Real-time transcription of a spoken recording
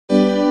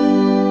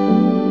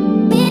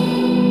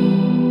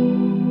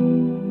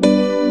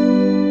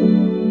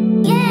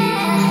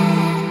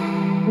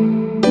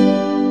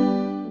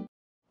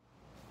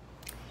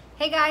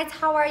guys,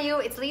 how are you?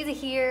 It's Lisa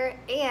here,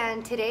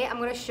 and today I'm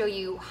going to show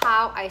you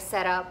how I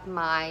set up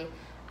my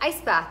ice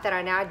bath that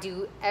I now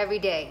do every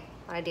day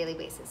on a daily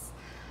basis.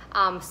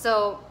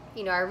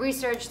 I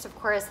researched, of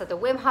course, the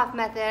Wim Hof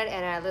method,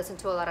 and I listened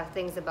to a lot of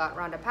things about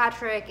Rhonda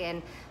Patrick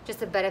and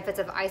just the benefits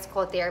of ice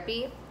cold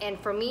therapy. And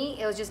for me,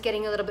 it was just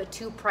getting a little bit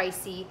too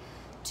pricey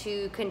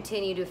to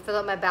continue to fill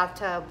up my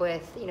bathtub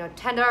with,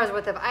 $10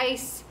 worth of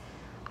ice.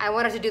 I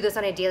wanted to do this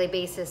on a daily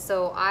basis,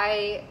 so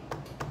I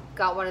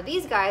got one of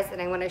these guys,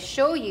 and I'm going to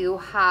show you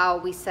how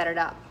we set it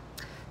up.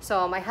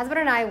 So my husband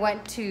and I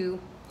went to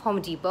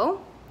Home Depot,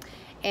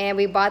 and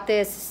we bought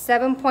this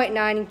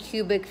 7.9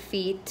 cubic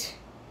feet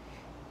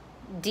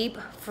deep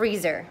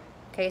freezer.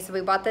 Okay, so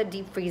we bought the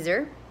deep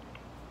freezer.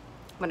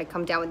 I'm going to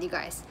come down with you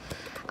guys.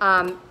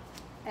 And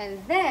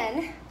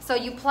then, so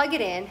you plug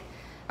it in.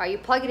 You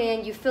plug it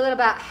in, you fill it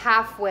about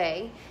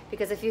halfway,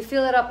 because if you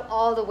fill it up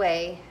all the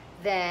way,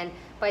 then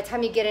by the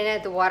time you get in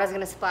it, the water's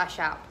going to splash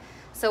out.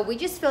 So we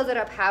just filled it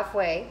up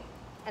halfway,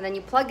 and then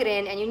you plug it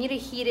in, and you need to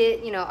heat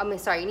it, you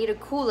need to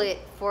cool it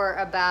for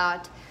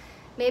about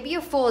maybe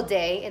a full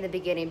day in the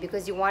beginning,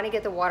 because you want to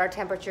get the water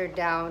temperature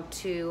down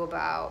to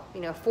about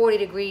 40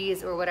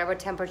 degrees or whatever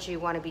temperature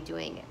you want to be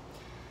doing it.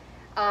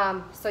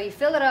 So you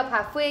fill it up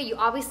halfway. You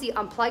obviously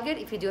unplug it.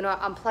 If you do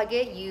not unplug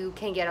it, you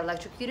can get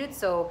electrocuted,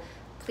 so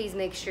please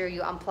make sure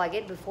you unplug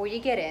it before you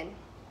get in.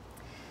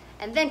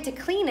 And then to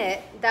clean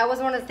it, that was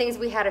one of the things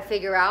we had to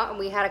figure out, and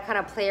we had to kind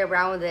of play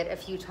around with it a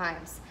few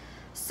times.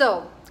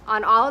 So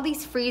on all of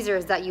these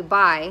freezers that you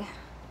buy,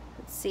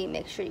 let's see,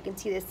 make sure you can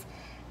see this,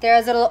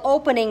 there's a little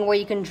opening where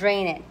you can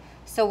drain it.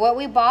 So what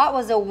we bought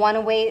was a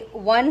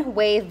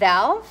one-way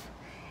valve,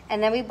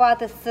 and then we bought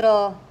this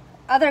little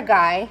other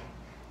guy.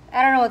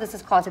 I don't know what this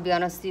is called, to be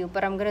honest with you,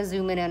 but I'm gonna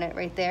zoom in on it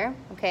right there,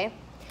 okay?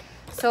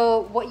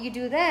 So what you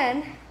do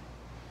then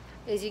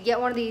is you get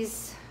one of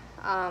these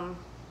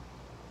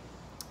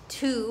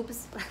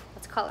tubes,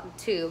 let's call it a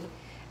tube,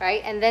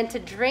 right? And then to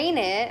drain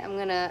it,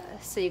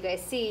 so you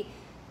guys see,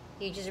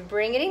 you just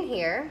bring it in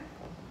here,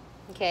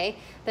 okay?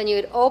 Then you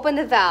would open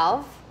the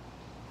valve,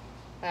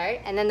 all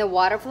right? And then the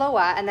water flow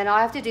out, and then all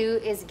I have to do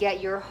is get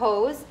your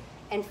hose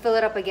and fill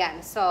it up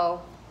again.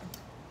 So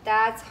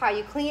that's how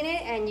you clean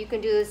it, and you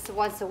can do this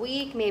once a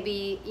week,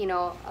 maybe,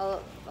 a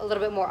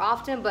little bit more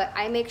often, but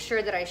I make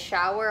sure that I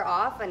shower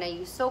off and I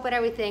use soap and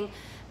everything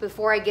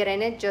before I get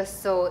in it,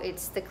 just so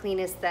it's the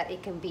cleanest that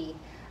it can be.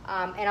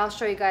 And I'll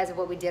show you guys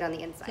what we did on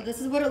the inside. So this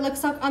is what it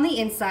looks like on the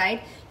inside.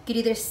 You could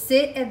either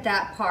sit at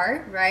that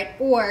part, right?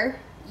 Or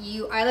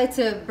I like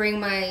to bring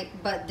my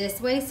butt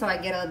this way so I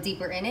get a little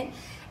deeper in it.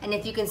 And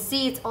if you can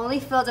see, it's only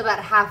filled about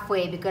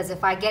halfway, because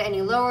if I get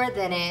any lower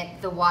than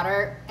it, the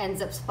water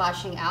ends up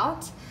splashing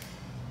out.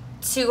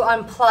 To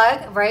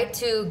unplug, right,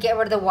 to get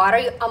rid of the water,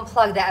 you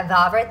unplug that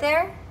valve right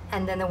there,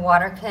 and then the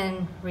water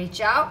can reach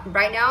out.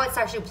 Right now it's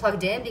actually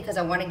plugged in because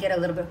I want to get a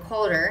little bit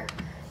colder.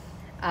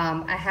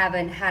 I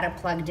haven't had it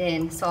plugged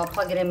in, so I'll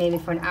plug it in maybe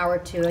for an hour or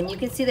two. And you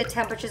can see the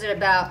temperature's at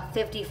about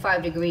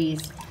 55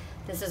 degrees.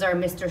 This is our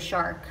Mr.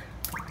 Shark.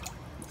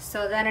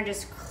 So then I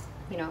just,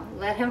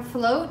 let him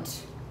float.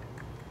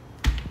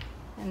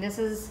 And this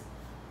is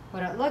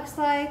what it looks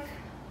like.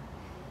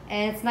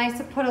 And it's nice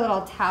to put a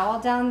little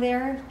towel down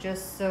there,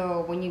 just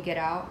so when you get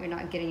out, you're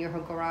not getting your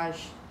whole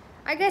garage.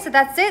 All right, guys, so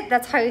that's it.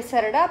 That's how you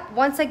set it up.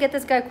 Once I get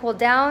this guy cooled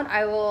down,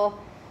 I will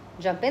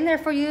jump in there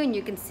for you, and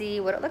you can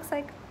see what it looks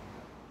like.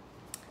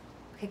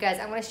 Okay, guys,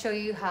 I'm going to show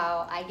you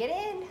how I get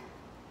in.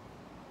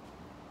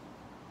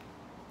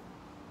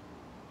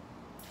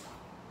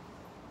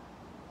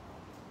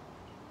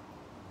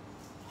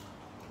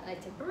 I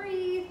like to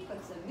breathe,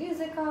 put some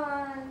music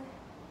on.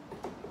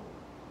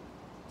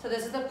 So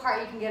this is the part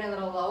you can get a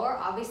little lower.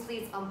 Obviously,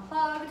 it's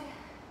unplugged.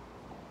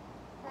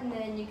 And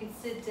then you can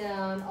sit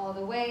down all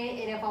the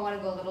way. And if I want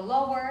to go a little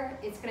lower,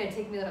 it's going to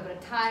take me a little bit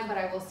of time, but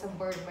I will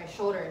submerge my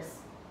shoulders.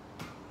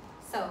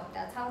 So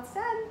that's how it's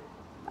done.